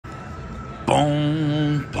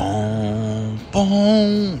Boom, boom,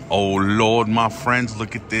 boom. Oh, Lord, my friends,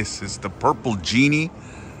 look at this. It's the Purple Genie.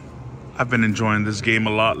 I've been enjoying this game a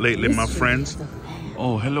lot lately, my friends.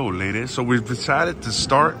 Oh, hello, ladies. So we've decided to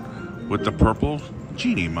start with the Purple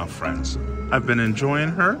Genie, my friends. I've been enjoying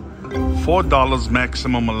her. $4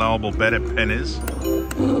 maximum allowable bet at pennies.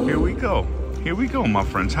 Here we go. Here we go, my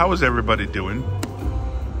friends. How is everybody doing?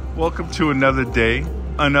 Welcome to another day.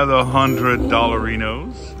 Another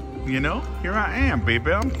 $100-inos. You know, here I am,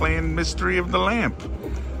 baby. I'm playing Mystery of the Lamp.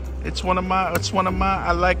 It's one of my,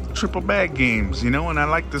 I like triple bag games, you know, and I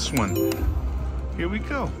like this one. Here we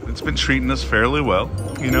go. It's been treating us fairly well,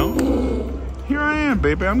 you know. Here I am,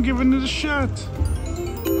 baby. I'm giving it a shot.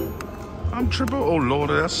 I'm triple. Oh,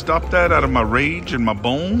 Lord, I stopped that out of my rage and my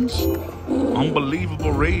bones.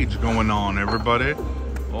 Unbelievable rage going on, everybody.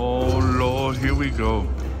 Oh, Lord, here we go.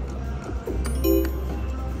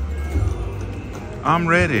 I'm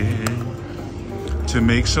ready to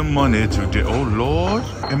make some money today. Oh, Lord,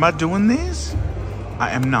 am I doing this?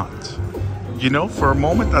 I am not. You know, for a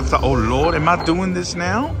moment, I thought, oh, Lord, am I doing this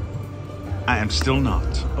now? I am still not.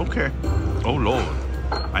 Okay. Oh, Lord,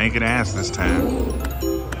 I ain't gonna ask this time.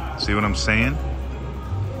 See what I'm saying?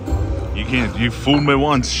 You can't. You fooled me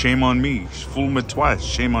once, shame on me. Fooled me twice,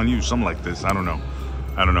 shame on you. Something like this. I don't know.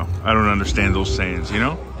 I don't understand those sayings, you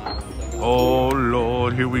know? Oh,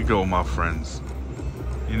 Lord, here we go, my friends.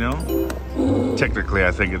 You know, technically,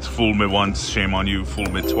 I think it's fool me once, shame on you. Fool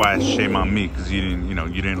me twice, shame on me, because you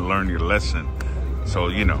didn't learn your lesson. So,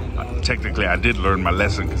 you know, technically, I did learn my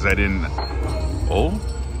lesson because I didn't. Oh,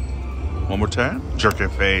 one more time, jerk your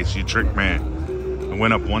face, you tricked me. It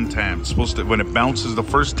went up one time. It's supposed to, when it bounces the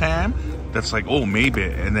first time, that's like, oh, maybe,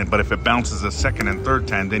 and then, but if it bounces the second and third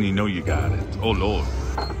time, then you know you got it. Oh, Lord.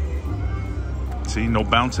 See, no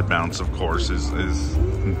bounce, of course, is.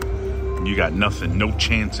 You got nothing, no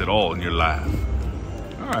chance at all in your life.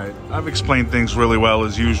 All right, I've explained things really well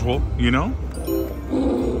as usual, you know?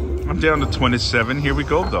 I'm down to 27. Here we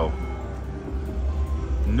go, though.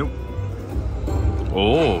 Nope.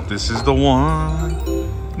 Oh, this is the one.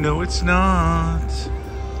 No, it's not.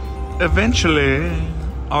 Eventually,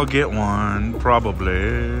 I'll get one,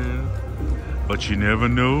 probably. But you never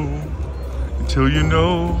know until you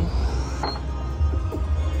know.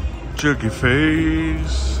 Jerky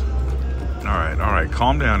face. All right,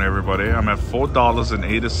 calm down, everybody. I'm at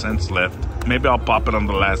 $4.80 left. Maybe I'll pop it on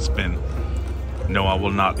the last spin. No, I will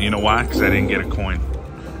not. You know why? Because I didn't get a coin.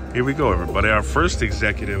 Here we go, everybody. Our first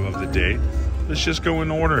executive of the day. Let's just go in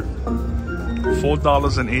order.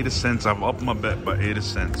 $4.80. I've upped my bet by 80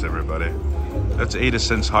 cents, everybody. That's 80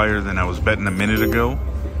 cents higher than I was betting a minute ago.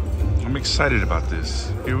 I'm excited about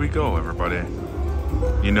this. Here we go, everybody.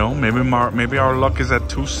 You know, maybe our luck is at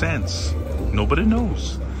 2 cents. Nobody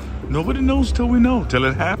knows. Nobody knows till we know, till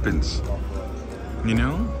it happens. You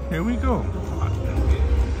know, here we go.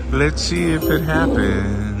 Let's see if it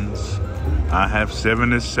happens. I have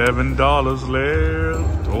 $77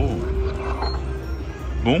 left. Oh.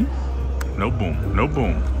 Boom. No boom. No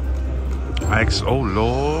boom. Oh,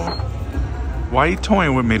 Lord. Why are you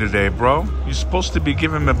toying with me today, bro? You're supposed to be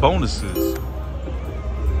giving me bonuses.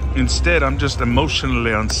 Instead, I'm just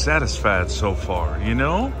emotionally unsatisfied so far, you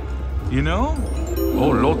know? You know? Oh,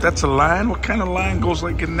 Lord, that's a line? What kind of line goes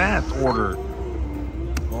like in that order?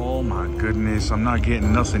 Oh, my goodness. I'm not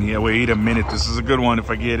getting nothing here. Wait a minute. This is a good one if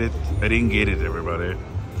I get it. I didn't get it, everybody.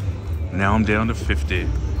 Now I'm down to 50.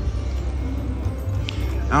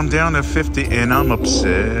 I'm down to 50 and I'm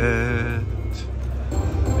upset.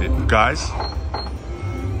 Guys.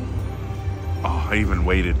 Oh, I even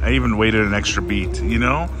waited an extra beat, you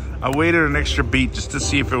know? I waited an extra beat just to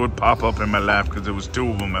see if it would pop up in my lap because there was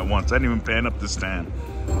 2 of them at once. I didn't even pan up this time.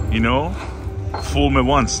 You know? Fool me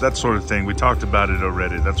once, that sort of thing. We talked about it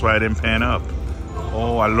already. That's why I didn't pan up.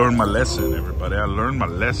 Oh, I learned my lesson, everybody. I learned my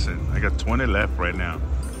lesson. I got 20 left right now.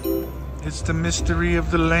 It's the mystery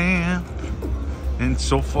of the lamp. And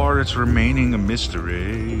so far, it's remaining a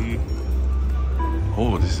mystery.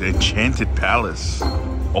 Oh, this enchanted palace.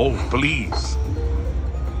 Oh, please.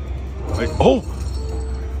 Like, oh!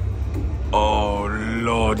 Oh,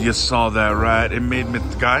 Lord, you saw that, right? It made me...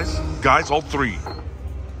 Guys, all 3.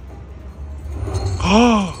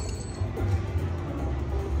 Oh!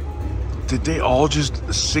 Did they all just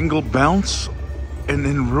single bounce and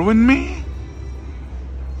then ruin me?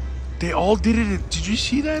 They all did it. Did you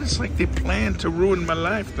see that? It's like they planned to ruin my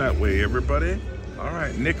life that way, everybody. All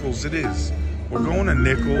right, nickels it is. We're going to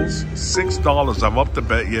nickels. $6. I've upped the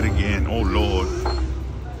bet yet again. Oh, Lord.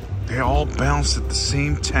 They all bounce at the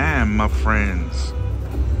same time, my friends.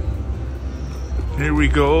 Here we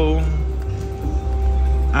go.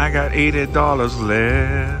 I got $80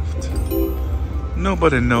 left.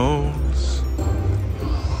 Nobody knows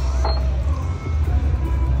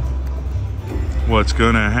what's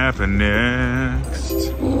gonna happen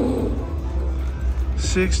next.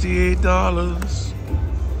 $68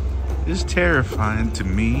 is terrifying to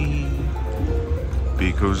me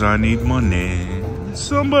because I need money.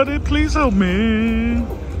 Somebody please help me.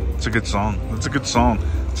 It's a good song. It's a good song.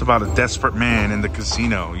 It's about a desperate man in the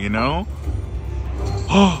casino, you know?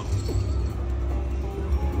 Oh,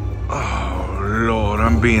 Lord,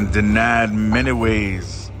 I'm being denied in many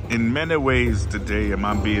ways. In many ways today, am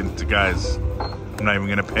I being, guys, I'm not even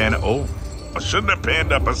gonna pan up. Oh, I shouldn't have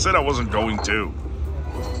panned up. I said I wasn't going to.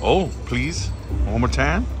 Oh, please, one more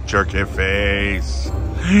time. Jerky face.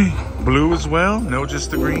 Blue as well? No,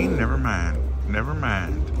 just the green? Never mind. Never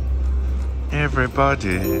mind.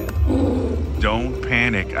 Everybody, don't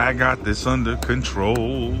panic. I got this under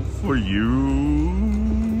control for you.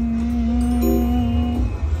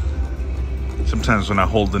 Sometimes when I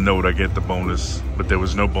hold the note, I get the bonus, but there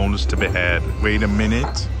was no bonus to be had. Wait a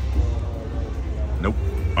minute. Nope.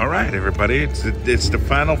 All right, everybody. It's the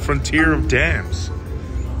final frontier of dams.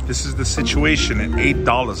 This is the situation, and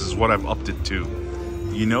 $8 is what I've upped it to.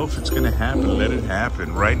 You know, if it's going to happen, let it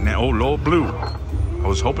happen right now. Oh, Lord, blue. I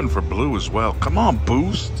was hoping for blue as well. Come on,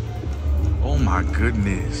 boost. Oh, my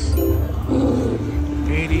goodness.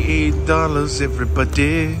 $88,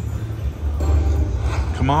 everybody.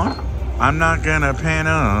 Come on. I'm not going to pan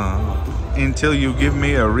up until you give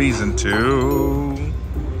me a reason to.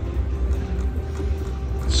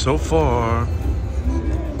 So far.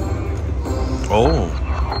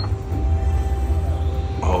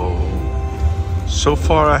 So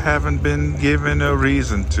far I haven't been given a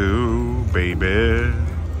reason to, baby.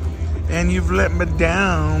 And you've let me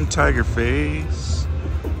down, tiger face.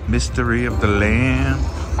 Mystery of the lamp.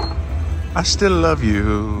 I still love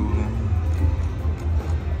you,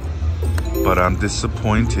 but I'm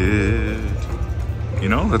disappointed. You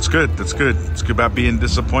know, that's good. That's good. It's good about being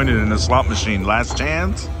disappointed in a slot machine. Last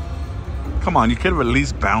chance? Come on, you could have at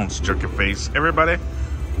least bounced, jerky face. Everybody,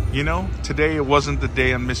 you know, today it wasn't the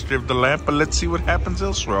day on Mystery of the Lamp, but let's see what happens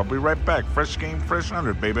elsewhere. I'll be right back. Fresh game, fresh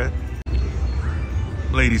 100, baby.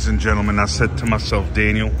 Ladies and gentlemen, I said to myself,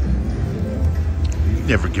 Daniel,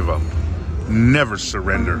 never give up. Never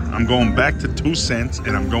surrender. I'm going back to 2 cents,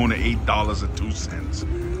 and I'm going to $8 at 2 cents.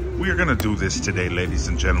 We are going to do this today, ladies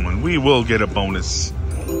and gentlemen. We will get a bonus,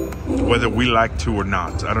 whether we like to or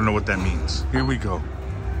not. I don't know what that means. Here we go.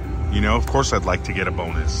 You know, of course I'd like to get a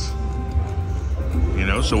bonus. You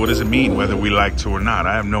know, so what does it mean, whether we like to or not?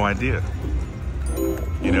 I have no idea.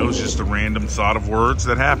 You know, it's just a random thought of words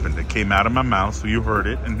that happened. It came out of my mouth, so you heard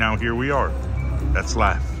it, and now here we are. That's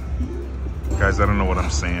life. Guys, I don't know what I'm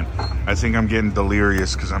saying. I think I'm getting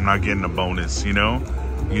delirious because I'm not getting a bonus, you know?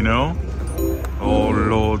 You know? Oh,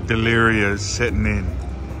 Lord, delirious setting in.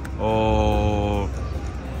 Oh,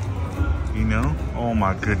 you know? Oh,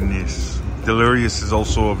 my goodness. Delirious is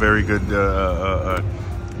also a very good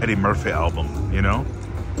Eddie Murphy album, you know?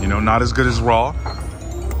 You know, not as good as Raw.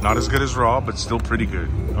 Not as good as Raw, but still pretty good.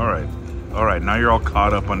 All right. All right, now you're all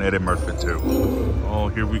caught up on Eddie Murphy, too. Oh,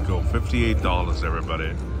 here we go. $58,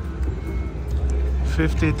 everybody.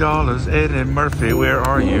 $50, Eddie Murphy, where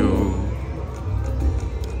are you?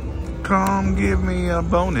 Come give me a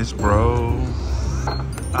bonus, bro.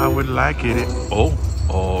 I would like it. Oh,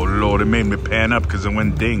 Lord, it made me pan up because it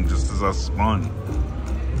went ding just as I spun.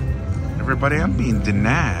 Everybody, I'm being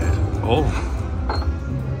denied. Oh,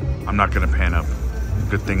 I'm not going to pan up.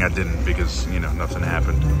 Good thing I didn't because, you know, nothing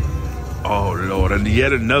happened. Oh, Lord, and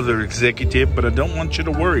yet another executive, but I don't want you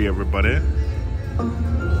to worry, everybody.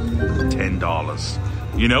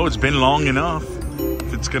 $10. You know, it's been long enough.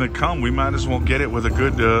 If it's going to come, we might as well get it with a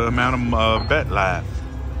good amount of bet life.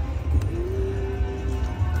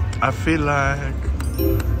 I feel like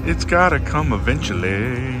it's got to come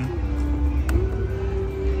eventually.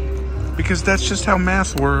 Because that's just how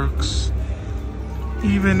math works.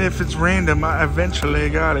 Even if it's random, I eventually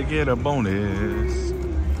got to get a bonus.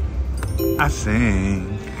 I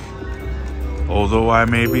think. Although I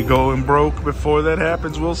may be going broke before that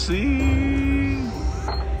happens, we'll see.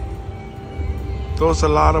 Those a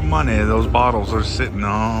lot of money those bottles are sitting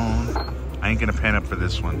on. I ain't gonna pan up for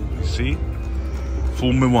this one. See?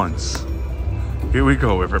 Fool me once. Here we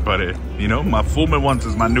go, everybody. You know, my fool me once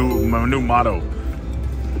is my new motto.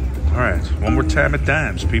 All right, one more time at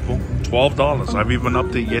dimes, people. $12. I've even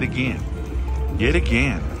upped it yet again. Yet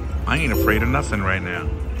again. I ain't afraid of nothing right now.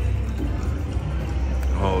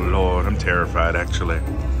 Oh, Lord, I'm terrified, actually.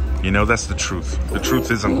 You know, that's the truth. The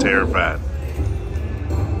truth is I'm terrified.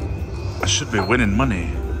 I should be winning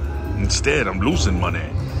money. Instead, I'm losing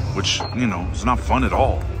money, which, you know, is not fun at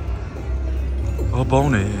all. A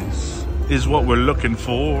bonus is what we're looking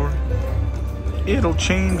for. It'll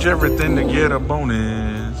change everything to get a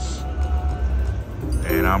bonus.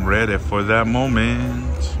 And I'm ready for that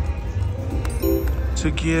moment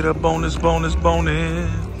to get a bonus, bonus,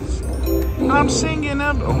 bonus. I'm singing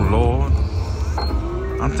up. Oh, Lord.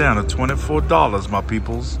 I'm down to $24, my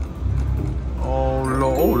peoples. Oh,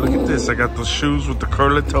 Lord. Oh, look at this. I got the shoes with the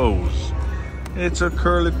curly toes. It's a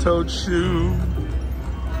curly-toed shoe.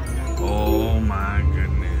 Oh, my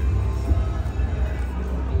goodness.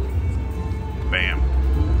 Bam.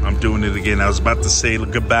 I'm doing it again. I was about to say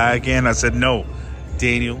goodbye again. I said, no,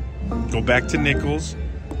 Daniel, go back to nickels.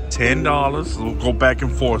 $10. We'll go back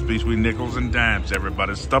and forth between nickels and dimes,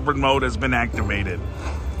 everybody. Stubborn mode has been activated.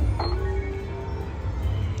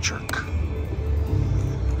 Jerk.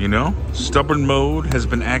 You know, stubborn mode has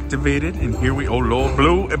been activated, and here we, oh Lord,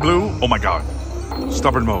 blue. Oh my God,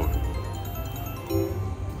 stubborn mode.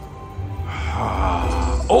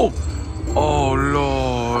 Oh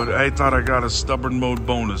Lord, I thought I got a stubborn mode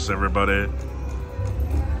bonus, everybody.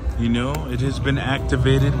 You know, it has been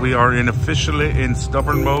activated. We are officially in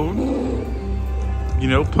stubborn mode. You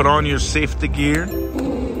know, put on your safety gear.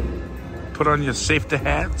 Put on your safety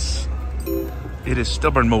hats. It is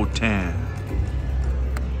stubborn mode time.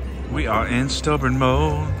 We are in stubborn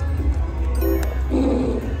mode.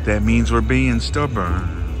 That means we're being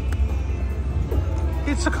stubborn.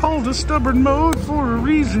 It's called a stubborn mode for a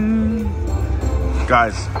reason.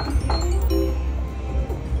 Guys.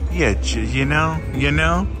 Yeah, you know,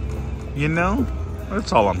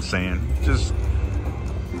 that's all I'm saying. Just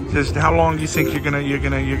how long do you think you're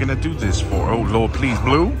gonna do this for? Oh Lord, please,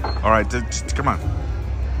 blue. All right, come on.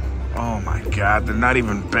 Oh my God, they're not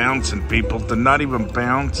even bouncing, people. They're not even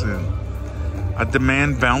bouncing. I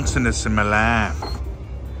demand bounciness in my life.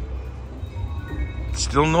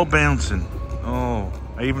 Still no bouncing. Oh,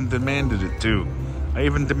 I even demanded it too. I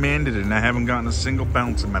even demanded it, and I haven't gotten a single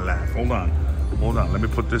bounce in my life. Hold on. Let me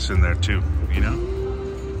put this in there too. You know.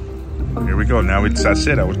 Here we go. Now I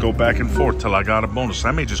said I would go back and forth till I got a bonus.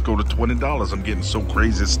 I may just go to $20. I'm getting so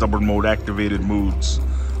crazy. Stubborn mode activated moods.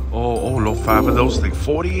 Oh, low 5 of those things.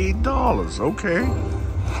 $48. Okay.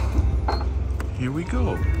 Here we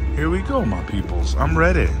go. Here we go, my peoples. I'm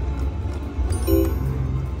ready.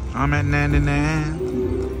 I'm at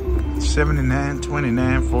 99, 79,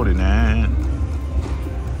 29, 49.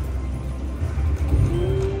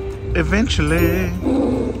 Eventually,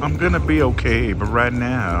 I'm gonna be okay, but right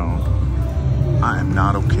now, I am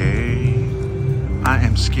not okay. I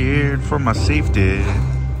am scared for my safety.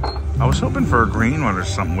 I was hoping for a green one or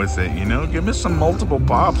something with it, you know? Give me some multiple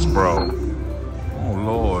pops, bro. Oh,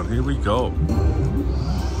 Lord, here we go.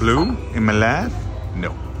 Blue in my life?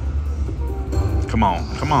 No. Come on.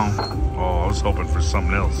 Oh, I was hoping for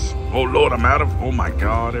something else. Oh, Lord, I'm out of... Oh, my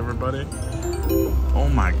God, everybody. Oh,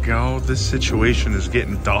 my God, this situation is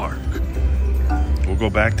getting dark. We'll go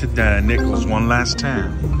back to nickels one last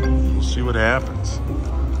time. We'll see what happens.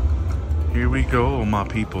 Here we go, my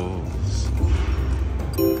peoples.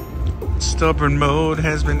 Stubborn mode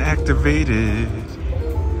has been activated.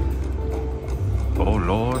 Oh,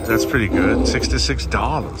 Lord, that's pretty good.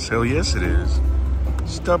 $66. Hell yes, it is.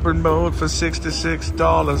 Stubborn mode for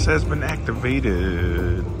 $66 has been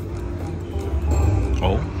activated.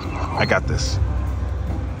 Oh, I got this.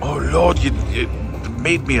 Oh, Lord, you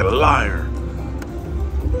made me a liar.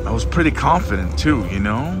 I was pretty confident, too, you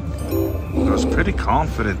know? I was pretty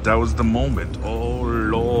confident that was the moment. Oh,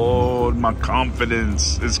 Lord, my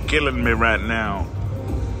confidence is killing me right now.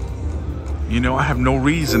 You know, I have no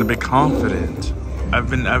reason to be confident. I've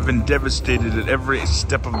been devastated at every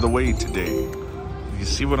step of the way today. You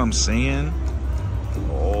see what I'm saying?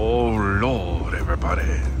 Oh, Lord,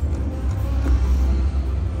 everybody.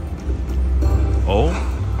 Oh,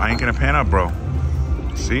 I ain't gonna pan out, bro.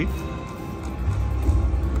 See?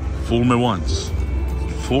 Fool me once.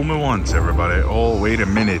 Fool me once, everybody. Oh, wait a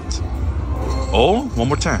minute. Oh, one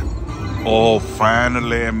more time. Oh,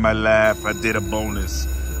 finally in my life, I did a bonus.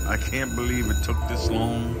 I can't believe it took this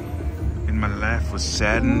long. And my life was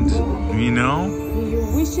saddened, you know?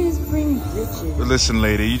 Your wishes bring riches. But listen,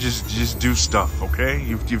 lady, you just do stuff, okay?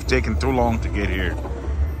 You've taken too long to get here.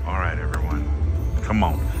 All right, everyone. Come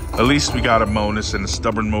on. At least we got a bonus and the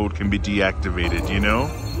stubborn mode can be deactivated, you know?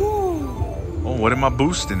 Oh, what am I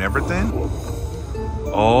boosting? Everything?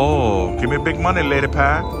 Oh, give me big money, lady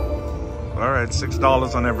pie. All right,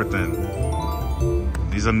 $6 on everything.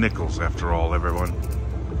 These are nickels, after all, everyone.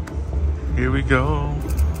 Here we go.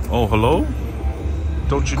 Oh, hello?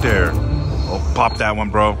 Don't you dare. Oh, pop that one,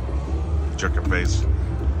 bro. Jerk your face.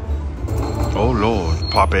 Oh, Lord.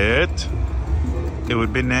 Pop it. It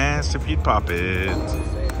would be nice if you'd pop it.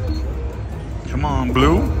 Come Come on,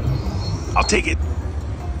 blue. I'll take it.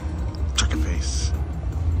 Chicken face.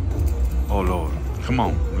 Oh, Lord. Come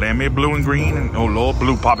on. Land me a blue and green. And, oh, Lord,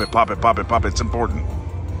 blue. Pop it, pop it, pop it, pop it. It's important.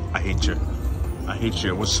 I hate you. I hate you.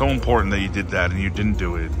 It was so important that you did that and you didn't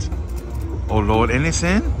do it. Oh, Lord.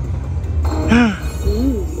 Anything?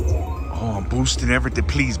 Oh, I'm boosting everything.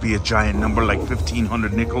 Please be a giant number like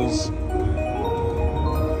 1,500 nickels.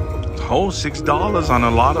 Oh, $6 on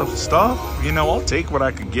a lot of stuff. You know, I'll take what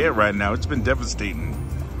I could get right now. It's been devastating.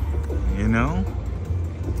 You know?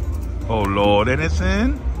 Oh, Lord.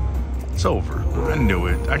 Anything? It's over. I knew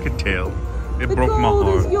it. I could tell. It broke my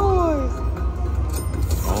heart. Is yours.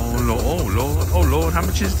 Oh, Lord. Oh, Lord. Oh, Lord. How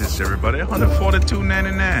much is this, everybody?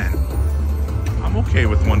 $142.99. I'm okay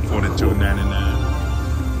with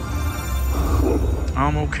 $142.99.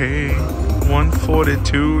 I'm okay.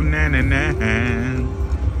 $142.99.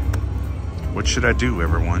 What should I do,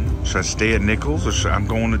 everyone? Should I stay at nickels or should I'm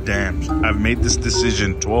going to dimes? I've made this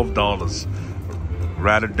decision, $12.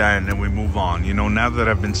 Rather than we move on. You know, now that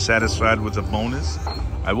I've been satisfied with a bonus,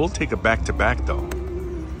 I will take a back-to-back though.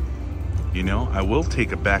 You know, I will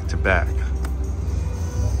take a back-to-back.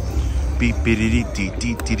 Beep,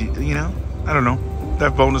 you know, I don't know.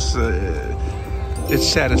 That bonus, it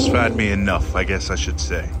satisfied me enough, I guess I should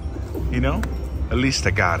say. You know, at least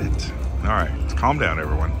I got it. All right, calm down,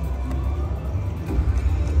 everyone.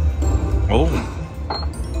 Oh,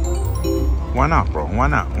 why not, bro? Why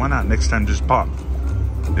not? Why not? Next time, just pop.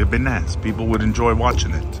 It'd be nice. People would enjoy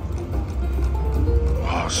watching it.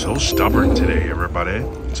 Oh, so stubborn today, everybody.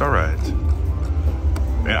 It's all right.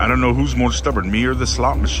 I don't know who's more stubborn, me or the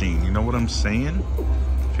slot machine. You know what I'm saying?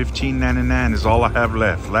 $15.99 is all I have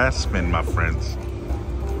left. Last spin, my friends.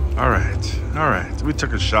 All right. All right. We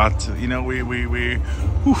took a shot. You know, we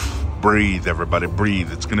oof, breathe, everybody.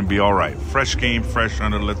 Breathe. It's going to be all right. Fresh game, fresh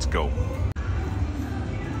under. Let's go.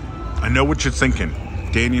 I know what you're thinking,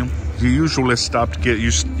 Daniel. You usually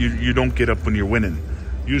you don't get up when you're winning.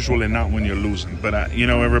 Usually not when you're losing. But you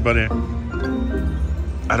know, everybody,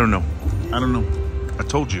 I don't know. I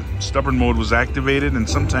told you, stubborn mode was activated, and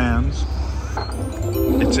sometimes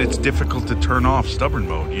it's difficult to turn off stubborn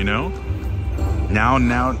mode. You know. Now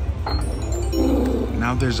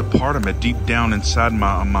there's a part of me deep down inside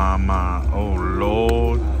my oh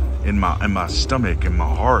Lord, in my stomach, in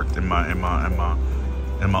my heart, in my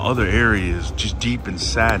other areas, just deep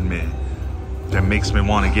inside me, that makes me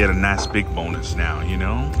want to get a nice big bonus now, you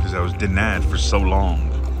know, because I was denied for so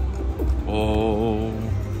long. Oh,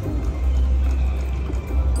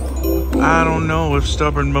 I don't know if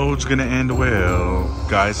stubborn mode's gonna end well,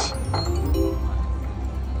 guys.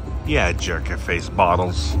 Yeah, jerk face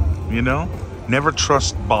bottles, you know. Never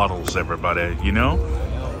trust bottles, everybody, you know.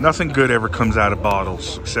 Nothing good ever comes out of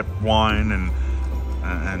bottles except wine and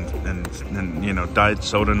you know, diet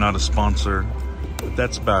soda, not a sponsor. But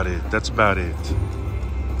that's about it. That's about it.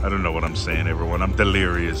 I don't know what I'm saying, everyone. I'm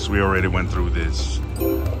delirious. We already went through this.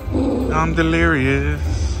 I'm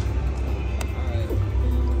delirious.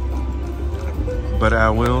 But I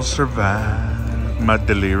will survive my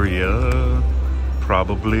deliria.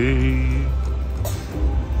 Probably.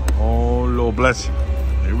 Oh, Lord bless you.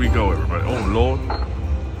 Here we go, everybody. Oh, Lord.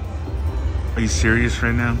 Are you serious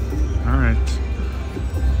right now? All right.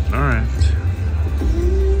 All right.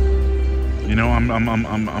 You know, I'm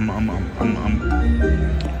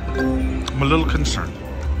a little concerned.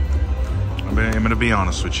 I'm gonna be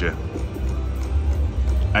honest with you.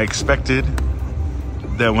 I expected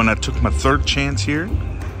that when I took my third chance here,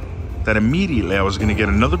 that immediately I was gonna get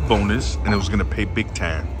another bonus and it was gonna pay big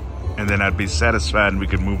time, and then I'd be satisfied and we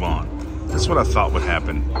could move on. That's what I thought would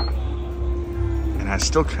happen. And I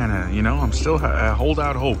still kind of, you know, I hold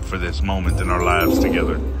out hope for this moment in our lives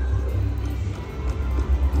together.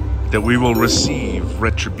 That we will receive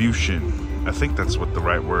retribution. I think that's what the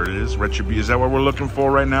right word is. Retribution. Is that what we're looking for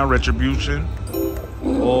right now? Retribution?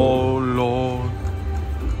 Oh, Lord.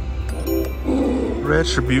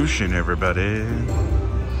 Retribution, everybody.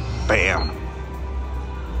 Bam.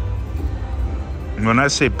 And when I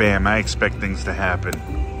say bam, I expect things to happen.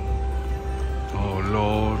 Oh,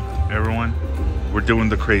 Lord. Everyone, we're doing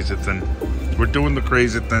the crazy thing. We're doing the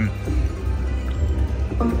crazy thing.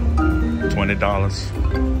 $20.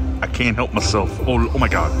 I can't help myself. Oh my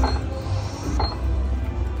God.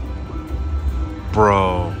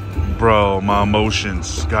 Bro, my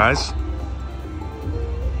emotions, guys.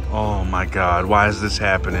 Oh my God, why is this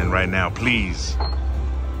happening right now? Please.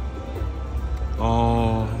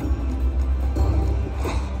 Oh.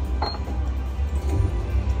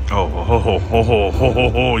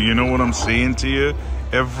 Oh, you know what I'm saying to you?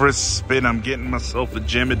 Every spin I'm getting myself a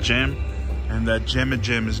gem. And that gem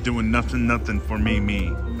is doing nothing for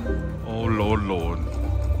me. Oh, Lord.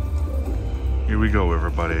 Here we go,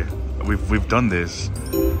 everybody. We've done this.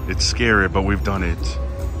 It's scary, but we've done it.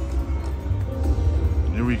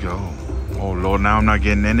 Here we go. Oh, Lord, now I'm not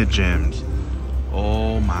getting any gems.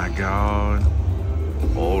 Oh, my God.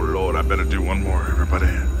 Oh, Lord, I better do one more, everybody.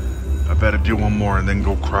 I better do one more and then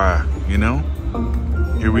go cry, you know?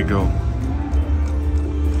 Here we go.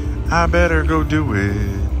 I better go do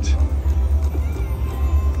it.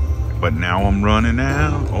 But now I'm running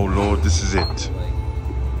out. Oh, Lord, this is it.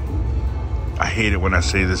 I hate it when I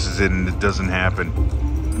say this is it and it doesn't happen.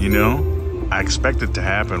 You know? I expect it to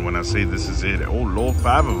happen when I say this is it. Oh, Lord,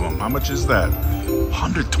 5 of them. How much is that?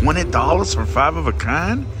 $120 for 5 of a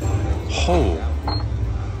kind? Oh,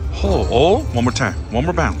 one more time. One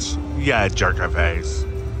more bounce. Yeah, jerk our face.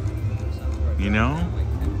 You know?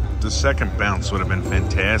 The second bounce would have been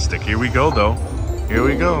fantastic. Here we go, though. Here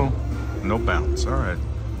we go. No bounce. All right.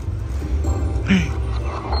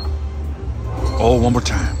 Oh, one more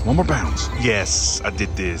time. One more bounce. Yes, I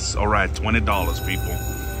did this. All right, $20, people.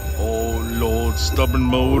 Oh, Lord, stubborn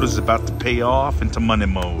mode is about to pay off into money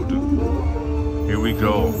mode. Here we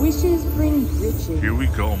go. Wishes bring riches. Here we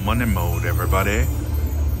go. Money mode, everybody.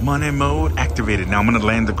 Money mode activated. Now I'm going to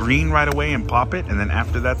land the green right away and pop it. And then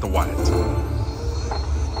after that, the white.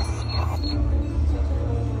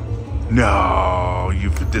 No,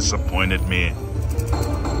 you've disappointed me.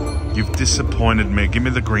 You've disappointed me. Give me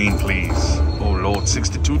the green, please. Oh, Lord,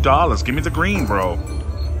 $62. Give me the green, bro.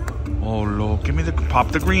 Oh, Lord, give me the...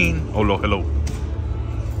 Pop the green. Oh, Lord, hello.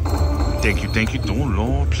 Thank you. Oh,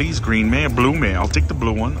 Lord, please, green man, blue man. I'll take the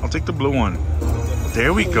blue one.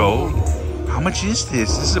 There we go. How much is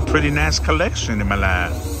this? This is a pretty nice collection in my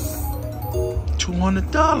life.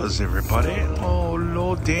 $200, everybody. Oh,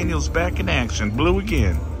 Lord, Daniel's back in action. Blue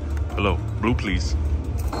again. Hello, blue, please.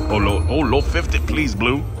 Oh, Lord, 50, please,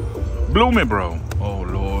 blue. Blue me, bro. Oh,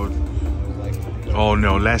 Lord. Oh,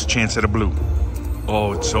 no, last chance at a blue.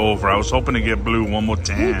 Oh, it's over. I was hoping to get blue one more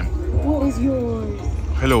time. What is yours?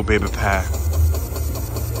 Hello, baby pie.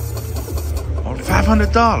 Oh,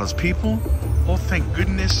 $500, people. Oh, thank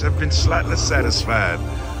goodness I've been slightly satisfied.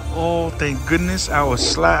 Oh, thank goodness I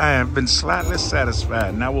have been slightly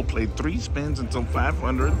satisfied. Now we'll play 3 spins until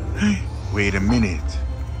 500. Wait a minute.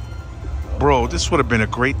 Bro, this would have been a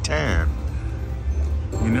great time.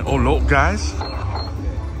 You know, oh, look, guys.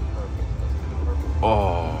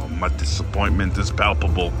 Oh, my disappointment is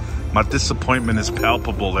palpable. My disappointment is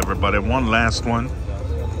palpable, everybody. One last one.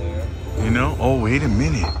 You know? Oh, wait a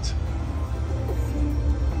minute.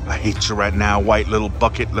 I hate you right now, white little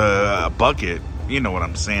bucket. You know what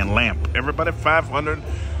I'm saying? Lamp. Everybody, 500.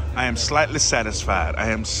 I am slightly satisfied. I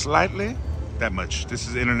am slightly, that much. This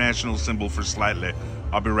is international symbol for slightly.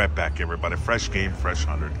 I'll be right back, everybody. Fresh game, fresh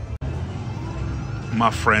 100.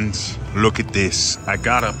 My friends, look at this. I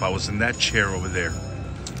got up. I was in that chair over there.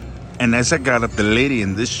 And as I got up, the lady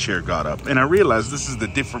in this chair got up. And I realized this is the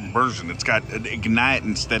different version. It's got an ignite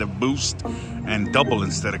instead of boost and double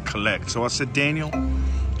instead of collect. So I said, Daniel,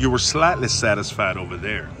 you were slightly satisfied over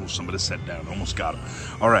there. Oh, somebody sat down. Almost got him.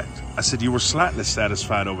 All right. I said, you were slightly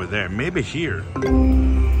satisfied over there. Maybe here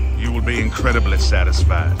you will be incredibly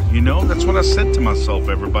satisfied. You know, that's what I said to myself,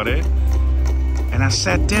 everybody. And I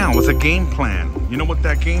sat down with a game plan. You know what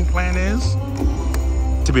that game plan is?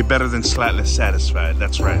 To be better than slightly satisfied.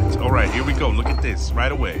 That's right. All right, here we go. Look at this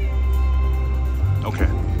right away. Okay,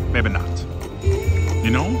 maybe not.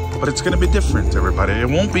 You know, but it's going to be different, everybody. It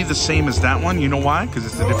won't be the same as that one. You know why? Because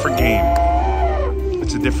it's a different game.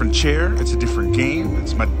 It's a different chair. It's a different game.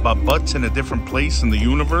 It's my butt's in a different place in the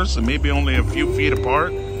universe and maybe only a few feet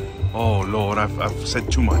apart. Oh, Lord, I've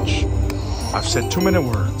said too much. I've said too many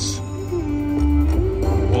words.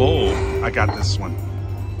 Oh, I got this one.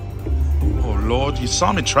 Oh, Lord, you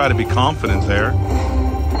saw me try to be confident there.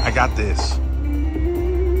 I got this.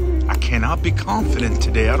 I cannot be confident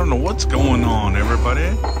today. I don't know what's going on, everybody.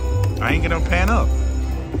 I ain't gonna pan up.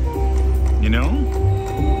 You know?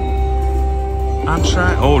 I'm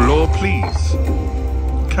trying. Oh, Lord, please.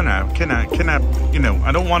 Can I, you know,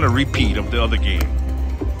 I don't want a repeat of the other game.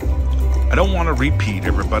 I don't want to repeat,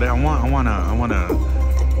 everybody. I want to,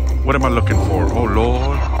 what am I looking for? Oh,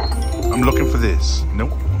 Lord. I'm looking for this.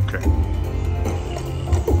 Nope. Okay.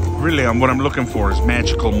 Really, what I'm looking for is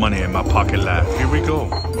magical money in my pocket life. Here we go.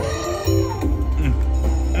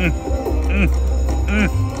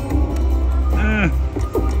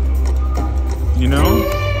 You know?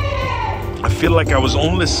 I feel like I was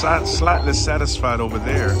only slightly satisfied over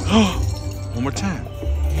there. One more time.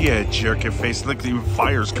 Yeah, jerk your face. Look, even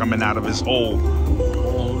fire's coming out of his hole.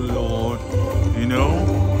 Oh, Lord. You know?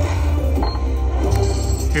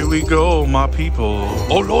 Here we go, my people.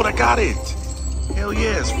 Oh, Lord, I got it. Hell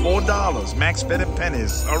yes, $4. Max bet at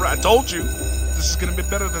pennies. All right, I told you. This is going to be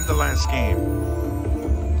better than the last game.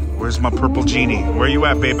 Where's my purple genie? Where you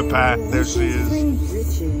at, baby pie? There she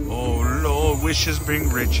is. Oh, Lord, wishes bring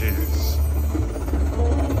riches.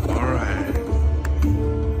 All right.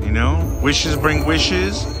 You know, wishes bring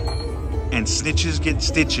wishes, and snitches get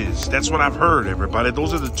stitches. That's what I've heard, everybody.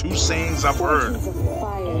 Those are the two sayings I've heard.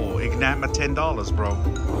 Oh, ignite my $10, bro.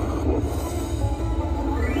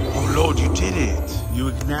 Oh, Lord, you did it. You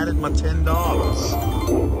ignited my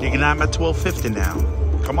 $10. Ignite my $12.50 now.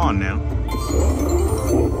 Come on now.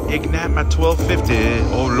 Ignite my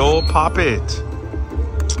 $12.50. Oh, Lord, pop it.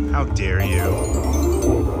 How dare you?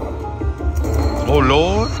 Oh,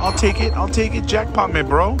 Lord, I'll take it. I'll take it. Jackpot me,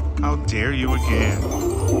 bro. How dare you again?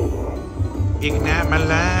 Ignite my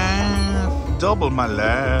life. Double my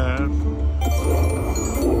life.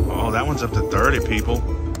 Oh, that one's up to 30, people.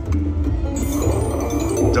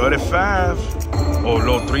 35. Oh,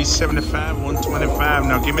 Lord, 375, 125.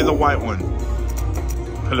 Now give me the white one.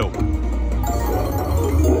 Hello.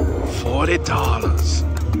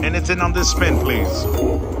 $40. Anything on this spin, please.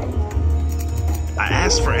 I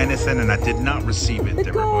asked for anything and I did not receive it,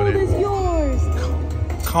 everybody. The gold is yours.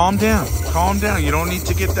 Calm down. Calm down. You don't need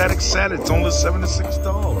to get that excited. It's only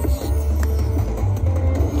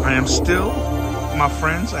 $76. I am still, my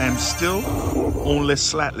friends, I am still only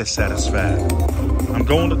slightly satisfied. I'm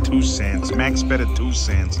going to 2 cents. Max bet at 2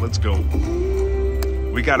 cents. Let's go.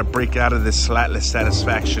 We got to break out of this slightly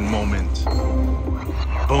satisfaction moment.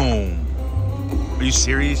 Boom. Are you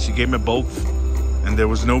serious? You gave me both and there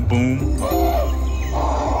was no boom?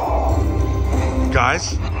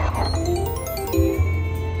 Guys?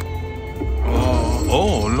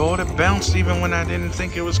 Oh, Lord, it bounced even when I didn't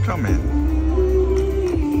think it was coming.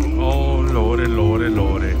 Oh, Lordy, Lordy,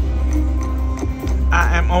 Lordy.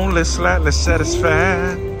 I am only slightly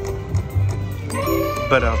satisfied,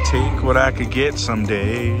 but I'll take what I could get some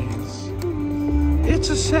days. It's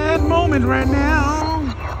a sad moment right now.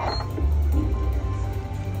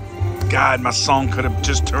 God, my song could have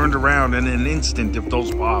just turned around in an instant if those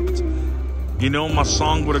popped. You know, my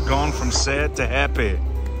song would have gone from sad to happy.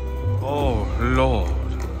 Oh, Lord.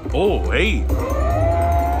 Oh, hey.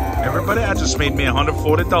 Everybody, I just made me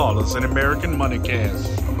 $140 in American money cash.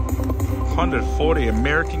 140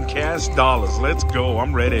 American cash dollars. Let's go.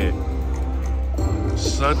 I'm ready.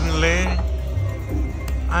 Suddenly,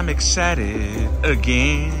 I'm excited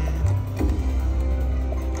again.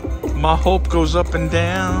 My hope goes up and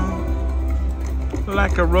down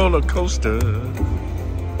like a roller coaster.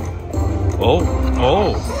 Oh,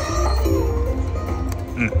 oh.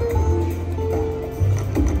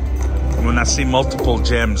 When I see multiple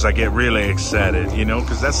gems, I get really excited, you know,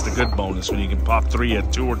 because that's the good bonus when you can pop 2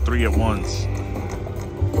 or 3 at once.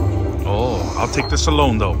 Oh, I'll take this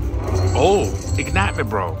alone, though. Oh, ignite me,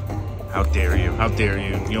 bro. How dare you? How dare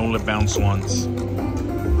you? You only bounce once.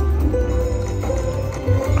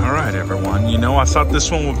 All right, everyone. You know, I thought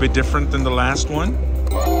this one would be different than the last one.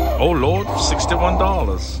 Oh, Lord,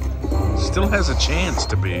 $61. Still has a chance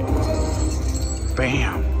to be.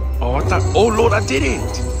 Bam. Oh, I thought, oh, Lord, I did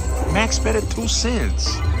it. Max bet at 2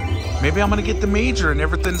 cents. Maybe I'm going to get the major and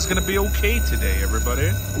everything's going to be okay today, everybody.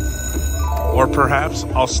 Or perhaps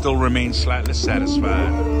I'll still remain slightly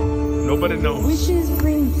satisfied. Nobody knows. Wishes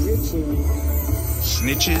bring riches.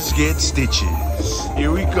 Snitches get stitches.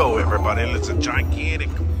 Here we go, everybody. It's a gigantic.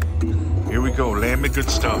 Here we go. Land me good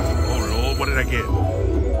stuff. Oh, Lord, what did I get?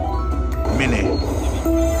 Mini.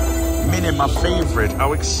 Mini, my favorite.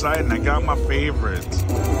 How exciting. I got my favorite.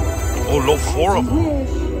 Oh, Lord, 4 of them.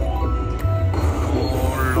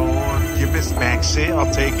 Give this maxi,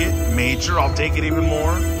 I'll take it. Major, I'll take it even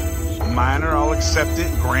more. Minor, I'll accept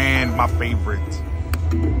it. Grand, my favorite.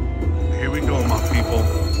 Here we go, my people.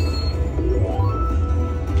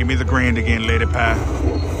 Give me the grand again, Lady Pie.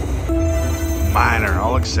 Minor,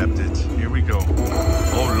 I'll accept it. Here we go.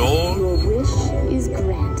 Oh, Lord. Your wish is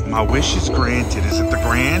granted. My wish is granted. Is it the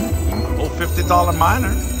grand? Oh, $50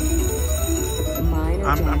 minor.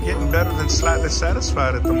 I'm getting better than slightly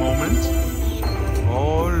satisfied at the moment.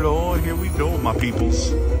 Oh, Lord, here we go, my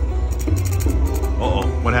peoples. Uh-oh,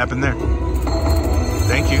 what happened there?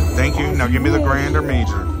 Thank you, thank you. Now give me the grand or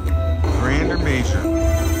major. Grand or major.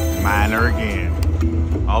 Minor again.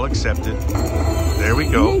 I'll accept it. There we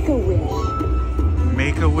go. Make a wish.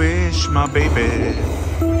 Make a wish, my baby.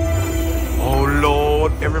 Oh,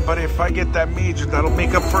 Lord, everybody, if I get that major, that'll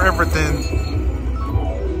make up for everything.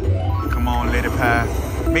 Come on, Lady Pie.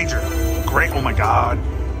 Major. Great, oh my God.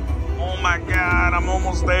 Oh my God, I'm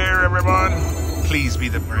almost there, everyone. Please be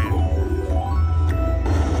the brand.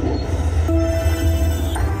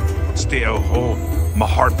 still. Oh, my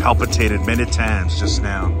heart palpitated many times just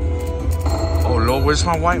now. Oh, Lord, where's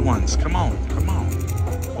my white ones? Come on, come on.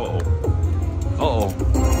 Uh-oh. Uh-oh.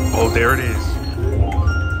 Oh, there it is.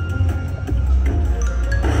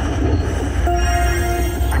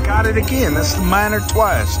 I got it again. That's the minor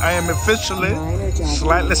twice. I am officially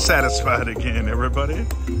slightly satisfied again, everybody.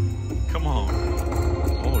 Come on.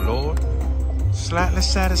 Oh, Lord. Slightly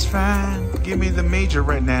satisfied. Give me the major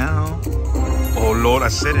right now. Oh, Lord, I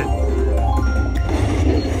said it.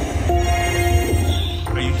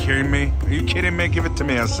 Are you kidding me? Are you kidding me? Give it to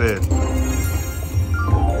me, I said.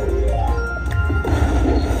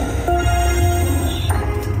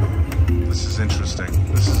 This is interesting.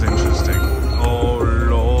 This is interesting. Oh,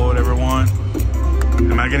 Lord, everyone.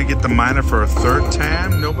 Am I going to get the minor for a third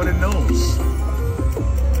time? Nobody knows.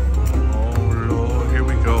 Oh, Lord, here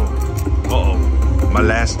we go. Uh-oh. My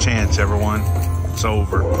last chance, everyone. It's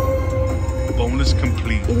over. Bonus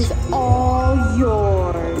complete. It is all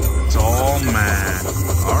yours. It's all mine.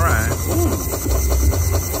 All right.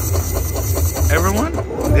 Everyone,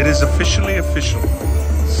 it is officially official.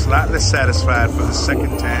 Slightly satisfied for the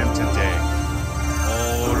second time today.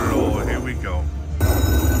 Oh, Lord, here we go.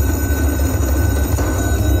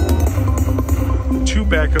 2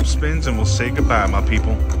 backup spins and we'll say goodbye, my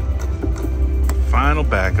people. Final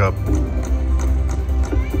backup.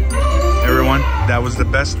 Everyone, that was the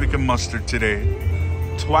best we can muster today.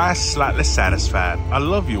 Twice slightly satisfied. I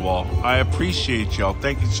love you all. I appreciate y'all.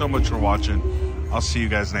 Thank you so much for watching. I'll see you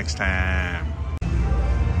guys next time.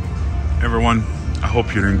 Everyone, I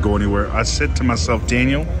hope you didn't go anywhere. I said to myself,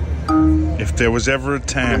 Daniel, if there was ever a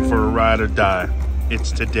time for a ride or die,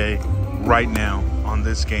 it's today, right now, on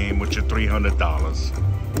this game with your $300.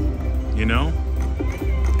 You know?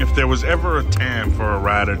 If there was ever a time for a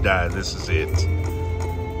ride or die, this is it.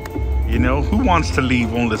 You know, who wants to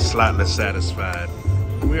leave only slightly satisfied?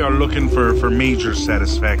 We are looking for major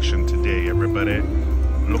satisfaction today, everybody.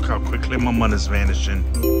 Look how quickly my money's vanishing.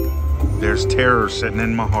 There's terror sitting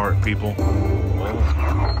in my heart, people.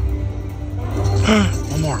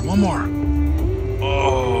 One more.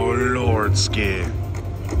 Oh, Lord, scare.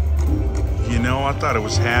 You know, I thought it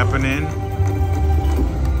was happening.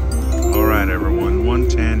 All right, everyone,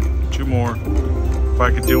 110, 2 more. If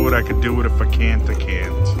I could do it, I could do it. If I can't, I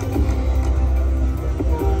can't.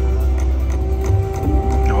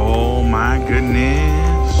 Oh my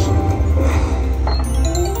goodness.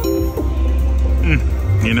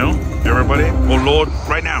 You know, everybody. Oh Lord,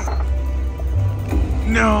 right now.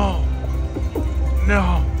 No.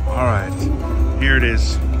 All right, here it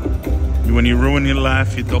is. When you ruin your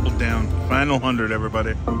life, you double down. Final 100,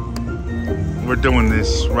 everybody. We're doing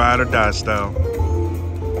this ride or die style.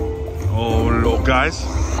 Oh Lord, guys.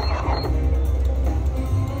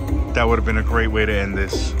 That would have been a great way to end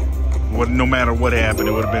this. No matter what happened,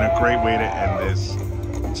 it would have been a great way to end this.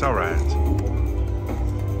 It's all right.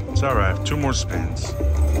 It's all right. 2 more spins.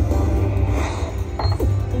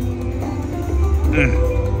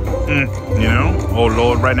 You know? Oh,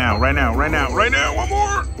 Lord, right now. One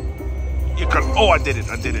more. You could. Oh, I did it.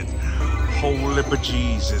 Holy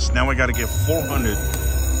bejesus. Now I got to get 400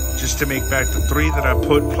 just to make back the 3 that I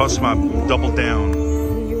put plus my double down.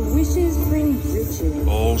 Your wishes bring riches.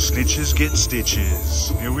 Oh, snitches get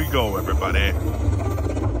stitches. Here we go, everybody.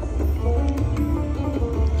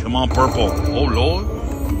 Come on, purple. Oh, Lord.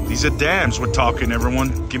 These are dams we're talking,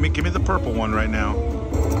 everyone. Give me the purple one right now.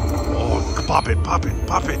 Oh, pop it.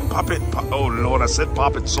 Oh, Lord, I said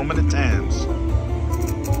pop it so many times.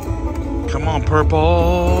 Come on,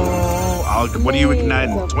 purple. What are you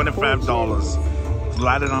igniting? $25.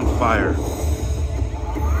 Light it on fire.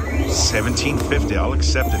 $17.50. I'll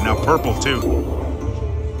accept it. Now, purple, too.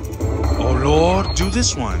 Oh, Lord, do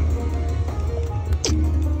this one.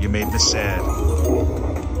 You made me sad.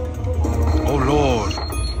 Oh, Lord.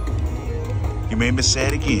 You made me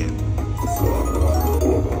sad again.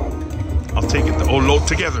 I'll take it. Oh, Lord,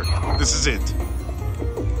 together. This is it.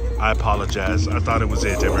 I apologize. I thought it was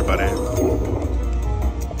it, everybody.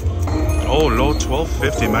 Oh, Lord,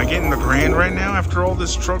 $12.50. Am I getting the grand right now after all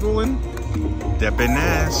this struggling? That'd be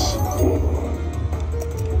nice.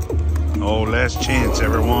 Oh, last chance,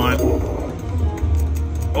 everyone.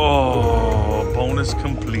 Oh, bonus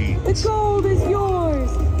complete. The gold is yours.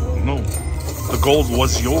 No, the gold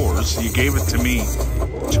was yours. You gave it to me.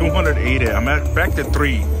 280. I'm back to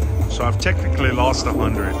 3. So I've technically lost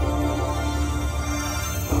 100.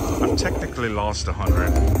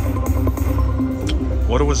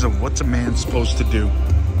 What's a man supposed to do?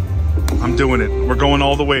 I'm doing it. We're going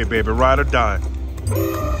all the way, baby. Ride or die.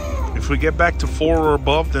 If we get back to 4 or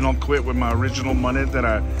above, then I'll quit with my original money that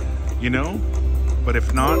I, you know. But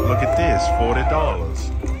if not, look at this, $40.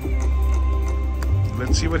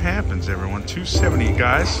 Let's see what happens, everyone. 270,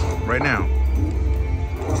 guys, right now.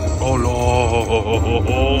 Oh,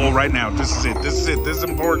 Lord. Right now. This is it. This is it. This is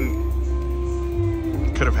important.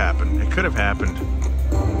 It could have happened. It could have happened.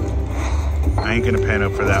 I ain't gonna pan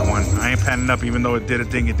up for that one. I ain't panning up even though it did a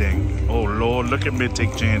ding-a-ding. Oh, Lord, look at me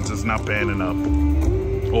take chances not panning up.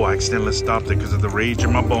 Oh, I accidentally stopped it because of the rage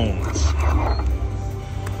in my bones.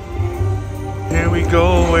 Here we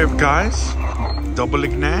go, guys. Double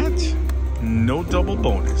ignite. No double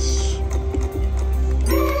bonus.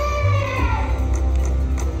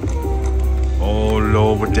 Oh,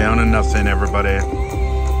 Lord, we're down to nothing, everybody.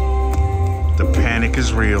 The panic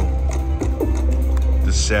is real.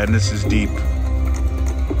 The sadness is deep.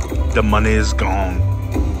 The money is gone.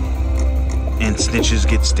 And snitches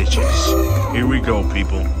get stitches. Here we go,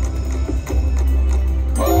 people.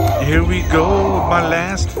 Here we go with my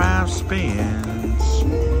last 5 spins.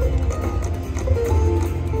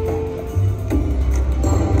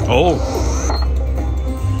 Oh.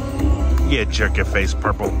 Yeah, jerk your face,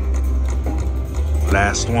 purple.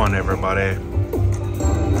 Last one, everybody.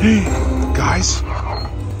 Hey, guys.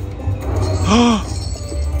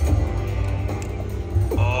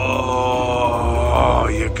 Oh,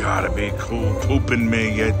 you gotta be cool pooping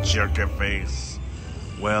me, you jerk your face.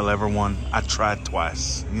 Well, everyone, I tried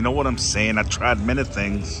twice. You know what I'm saying? I tried many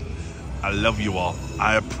things. I love you all.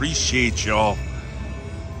 I appreciate y'all.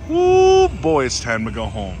 Woo, boy, it's time to go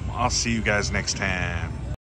home. I'll see you guys next time.